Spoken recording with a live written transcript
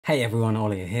Hey everyone,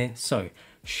 Ollie here. So,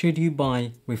 should you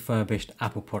buy refurbished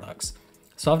Apple products?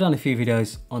 So I've done a few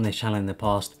videos on this channel in the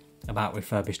past about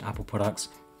refurbished Apple products,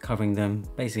 covering them,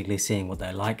 basically seeing what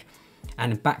they're like.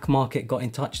 And BackMarket got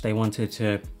in touch. They wanted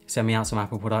to send me out some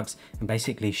Apple products and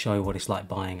basically show what it's like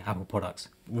buying Apple products,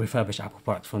 refurbished Apple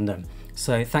products from them.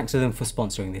 So thanks to them for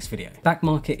sponsoring this video.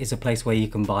 BackMarket is a place where you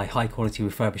can buy high quality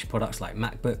refurbished products like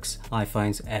MacBooks,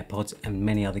 iPhones, AirPods, and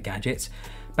many other gadgets.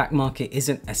 BackMarket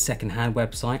isn't a second-hand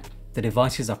website. The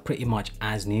devices are pretty much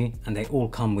as new and they all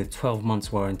come with 12 months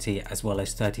warranty as well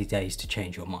as 30 days to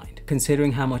change your mind.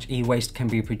 Considering how much e-waste can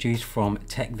be produced from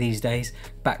tech these days,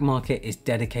 BackMarket is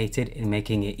dedicated in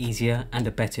making it easier and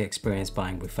a better experience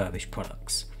buying refurbished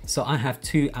products. So I have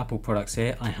two Apple products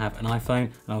here. I have an iPhone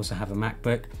and I also have a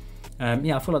MacBook. I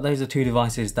feel like those are two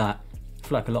devices that I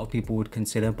feel like a lot of people would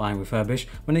consider buying refurbished.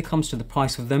 When it comes to the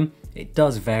price of them, it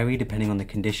does vary depending on the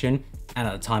condition and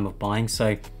at the time of buying.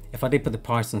 So if I did put the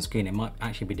price on the screen, it might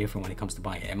actually be different when it comes to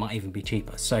buying it. It might even be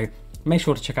cheaper. So make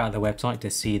sure to check out their website to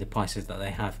see the prices that they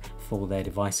have for their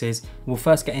devices. We'll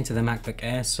first get into the MacBook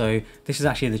Air. So this is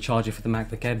actually the charger for the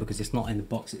MacBook Air because it's not in the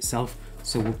box itself.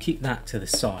 So we'll keep that to the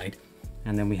side.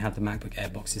 And then we have the MacBook Air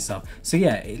box itself. So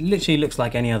yeah, it literally looks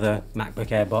like any other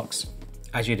MacBook Air box,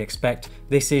 as you'd expect.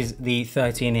 This is the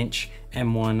 13-inch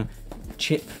M1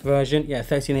 chip version. Yeah,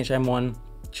 13-inch M1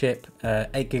 chip,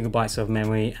 8 GB of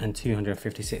memory and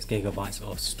 256 GB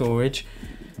of storage.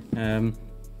 And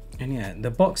yeah,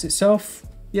 the box itself,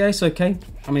 yeah, it's okay.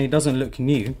 I mean, it doesn't look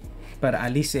new, but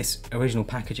at least it's original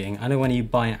packaging. I know when you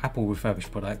buy Apple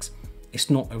refurbished products, it's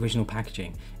not original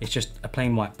packaging. It's just a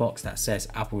plain white box that says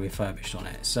Apple refurbished on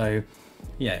it. So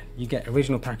yeah, you get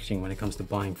original packaging when it comes to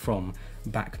buying from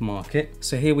BackMarket.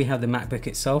 So here we have the MacBook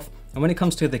itself. And when it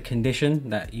comes to the condition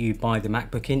that you buy the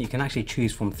MacBook in, you can actually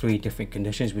choose from 3 different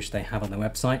conditions, which they have on the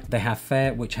website. They have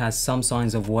fair, which has some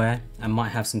signs of wear and might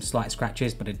have some slight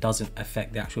scratches, but it doesn't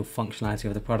affect the actual functionality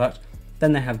of the product.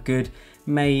 Then they have good,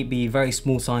 may be very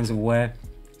small signs of wear,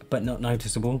 but not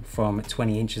noticeable from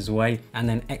 20 inches away. And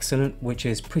then excellent, which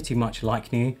is pretty much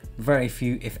like new, very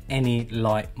few, if any,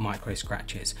 light micro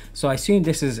scratches. So I assume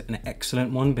this is an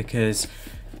excellent one because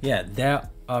yeah, there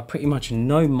are pretty much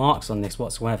no marks on this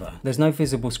whatsoever. There's no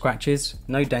visible scratches,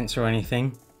 no dents or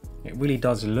anything. It really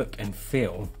does look and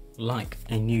feel like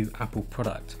a new Apple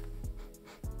product.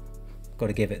 Got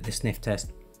to give it the sniff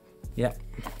test. Yep,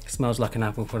 smells like an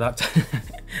Apple product.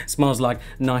 Smells like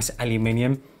nice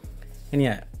aluminium. And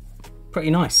yeah, pretty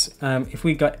nice. If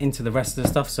we got into the rest of the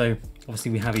stuff, so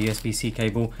obviously we have a USB-C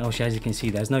cable. Also, as you can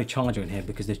see, there's no charger in here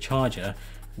because the charger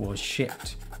was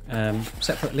shipped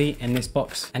separately in this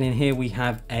box. And in here we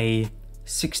have a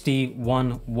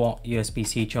 61 watt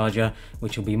USB-C charger,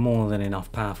 which will be more than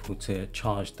enough powerful to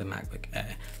charge the MacBook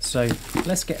Air. So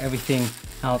let's get everything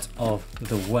out of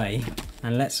the way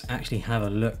and let's actually have a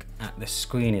look at the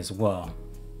screen as well.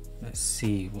 Let's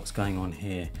see what's going on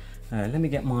here. Let me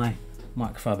get my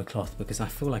microfiber cloth because I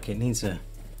feel like it needs a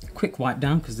quick wipe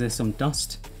down because there's some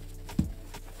dust.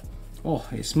 Oh,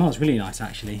 it smells really nice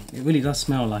actually. It really does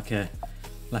smell like a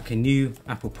new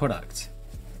Apple product.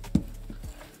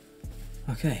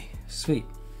 Okay, sweet.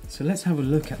 So let's have a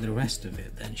look at the rest of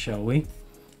it then, shall we?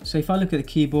 So if I look at the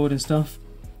keyboard and stuff,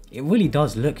 it really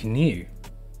does look new.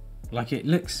 Like it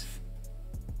looks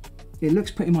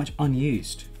pretty much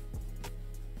unused.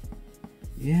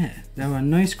 Yeah, there are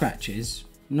no scratches,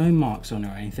 no marks on it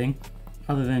or anything,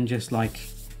 other than just like,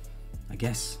 I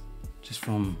guess,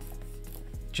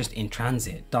 just in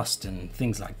transit, dust and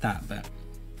things like that. But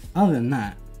other than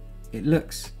that, it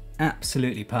looks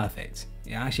absolutely perfect.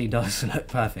 It actually does look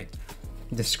perfect.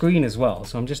 The screen as well,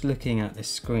 so I'm just looking at the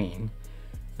screen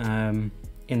in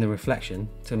the reflection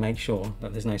to make sure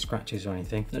that there's no scratches or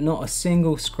anything. Not a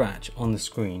single scratch on the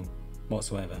screen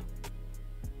whatsoever.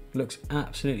 Looks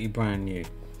absolutely brand new.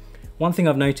 One thing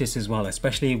I've noticed as well,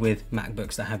 especially with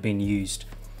MacBooks that have been used,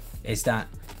 is that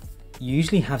you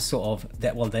usually have sort of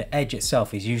that, well, the edge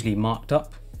itself is usually marked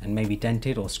up and maybe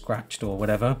dented or scratched or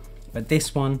whatever, but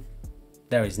this one,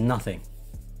 there is nothing.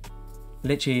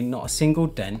 Literally not a single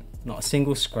dent, not a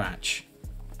single scratch.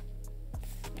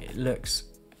 It looks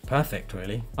perfect,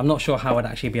 really. I'm not sure how I'd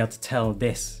actually be able to tell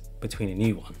this between a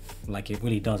new one. Like, it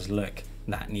really does look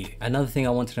that new. Another thing I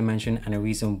wanted to mention, and a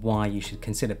reason why you should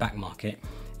consider BackMarket,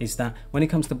 is that when it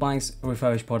comes to buying a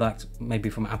refurbished product, maybe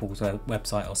from Apple's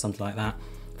website or something like that,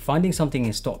 finding something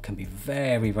in stock can be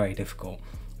very, very difficult.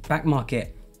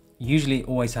 BackMarket usually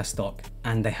always has stock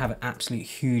and they have an absolute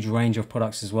huge range of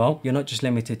products as well. You're not just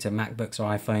limited to MacBooks or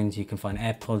iPhones, you can find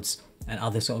AirPods and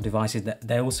other sort of devices. That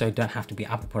they also don't have to be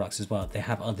Apple products as well, they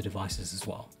have other devices as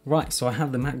well. Right, so I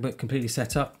have the MacBook completely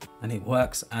set up and it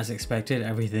works as expected,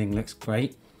 everything looks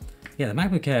great. Yeah, the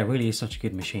MacBook Air really is such a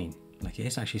good machine. Like, it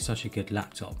is actually such a good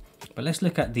laptop. But let's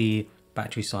look at the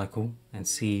battery cycle and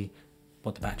see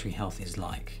what the battery health is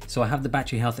like. So I have the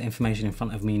battery health information in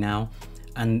front of me now,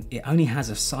 and it only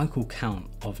has a cycle count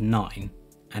of 9,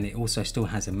 and it also still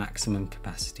has a maximum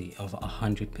capacity of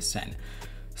 100%.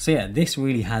 So yeah, this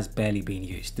really has barely been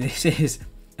used. This is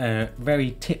a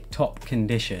very tip-top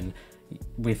condition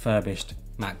refurbished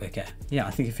MacBook Air. Yeah,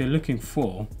 I think if you're looking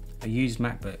for a used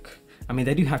MacBook, I mean,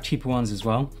 they do have cheaper ones as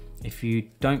well. If you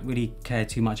don't really care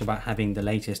too much about having the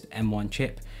latest M1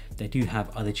 chip, they do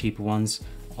have other cheaper ones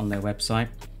on their website.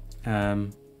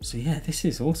 So yeah, this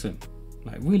is awesome.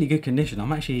 Like, really good condition.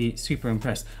 I'm actually super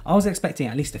impressed. I was expecting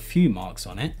at least a few marks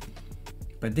on it,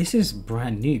 but this is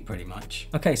brand new pretty much.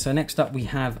 Okay, so next up we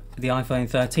have the iPhone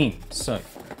 13. So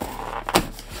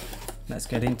let's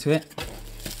get into it.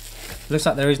 Looks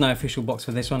like there is no official box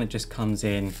for this one. It just comes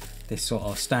in this sort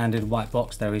of standard white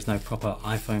box. There is no proper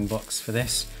iPhone box for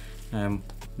this.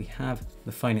 We have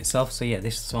the phone itself. So yeah,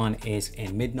 this one is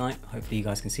in midnight. Hopefully you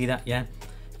guys can see that, yeah,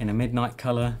 in a midnight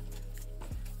color.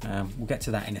 We'll get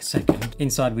to that in a second.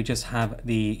 Inside we just have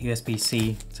the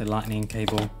USB-C to lightning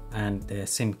cable and the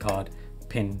SIM card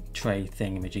pin tray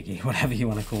thingamajiggy, whatever you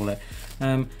want to call it.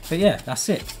 But yeah, that's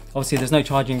it. Obviously there's no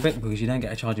charging brick because you don't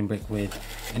get a charging brick with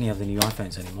any of the new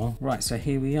iPhones anymore. Right, so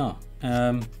here we are.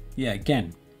 Yeah,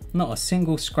 again, not a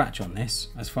single scratch on this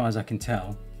as far as I can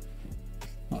tell.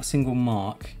 Not a single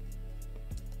mark.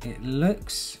 It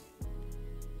looks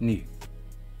new.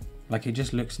 Like, it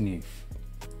just looks new.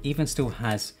 Even still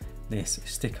has this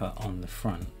sticker on the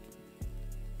front.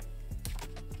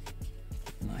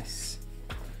 Nice.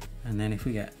 And then if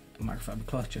we get a microfiber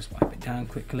cloth, just wipe it down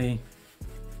quickly.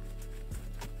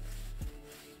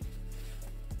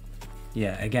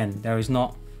 Yeah, again, there is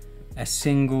not a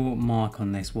single mark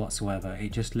on this whatsoever.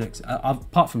 It just looks,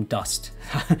 apart from dust,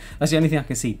 that's the only thing I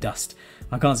can see, dust.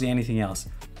 I can't see anything else.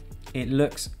 It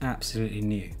looks absolutely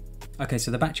new. Okay,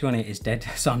 so the battery on it is dead,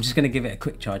 so I'm just gonna give it a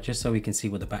quick charge just so we can see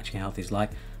what the battery health is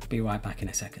like. Be right back in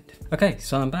a second. Okay,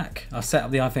 so I'm back. I've set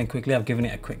up the iPhone quickly. I've given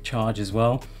it a quick charge as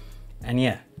well. And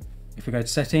yeah, if we go to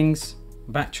settings,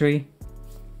 battery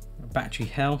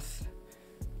health,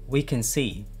 we can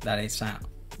see that it's at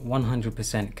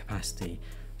 100% capacity.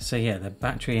 So yeah, the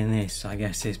battery in this, I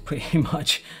guess, is pretty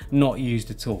much not used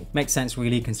at all. Makes sense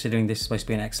really, considering this is supposed to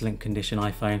be an excellent condition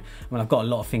iPhone. I mean, I've got a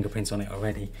lot of fingerprints on it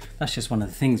already. That's just one of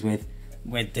the things with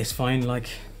this phone, like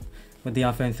with the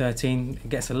iPhone 13, it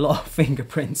gets a lot of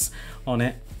fingerprints on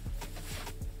it.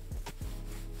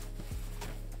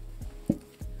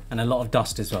 And a lot of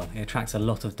dust as well. It attracts a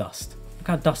lot of dust. Look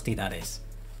how dusty that is.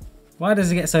 Why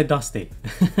does it get so dusty?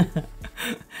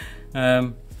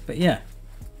 But yeah,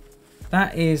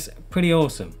 that is pretty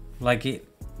awesome. Like, it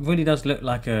really does look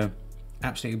like a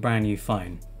absolutely brand new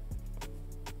phone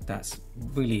that's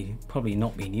really probably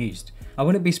not being used. I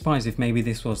wouldn't be surprised if maybe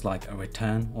this was like a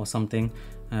return or something.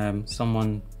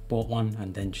 Someone bought one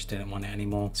and then just didn't want it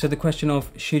anymore. So the question of,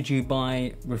 should you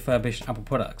buy refurbished Apple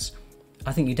products?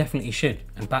 I think you definitely should.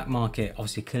 And BackMarket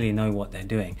obviously clearly know what they're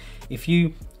doing. If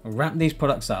you wrap these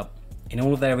products up in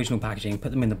all of their original packaging,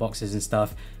 put them in the boxes and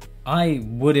stuff, I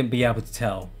wouldn't be able to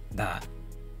tell that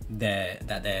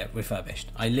they're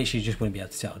refurbished. I literally just wouldn't be able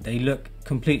to tell. They look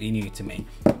completely new to me.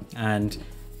 And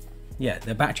yeah,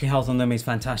 the battery health on them is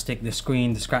fantastic. The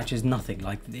screen, the scratches, nothing.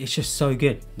 Like, it's just so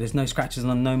good. There's no scratches on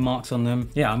them, no marks on them.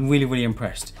 Yeah, I'm really, really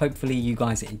impressed. Hopefully you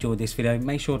guys enjoyed this video.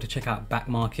 Make sure to check out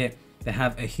BackMarket. They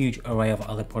have a huge array of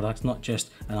other products, not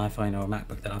just an iPhone or a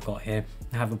MacBook that I've got here.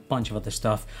 They have a bunch of other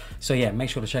stuff. So yeah, make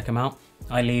sure to check them out.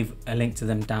 I leave a link to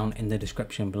them down in the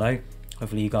description below.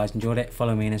 Hopefully you guys enjoyed it.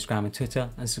 Follow me on Instagram and Twitter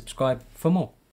and subscribe for more.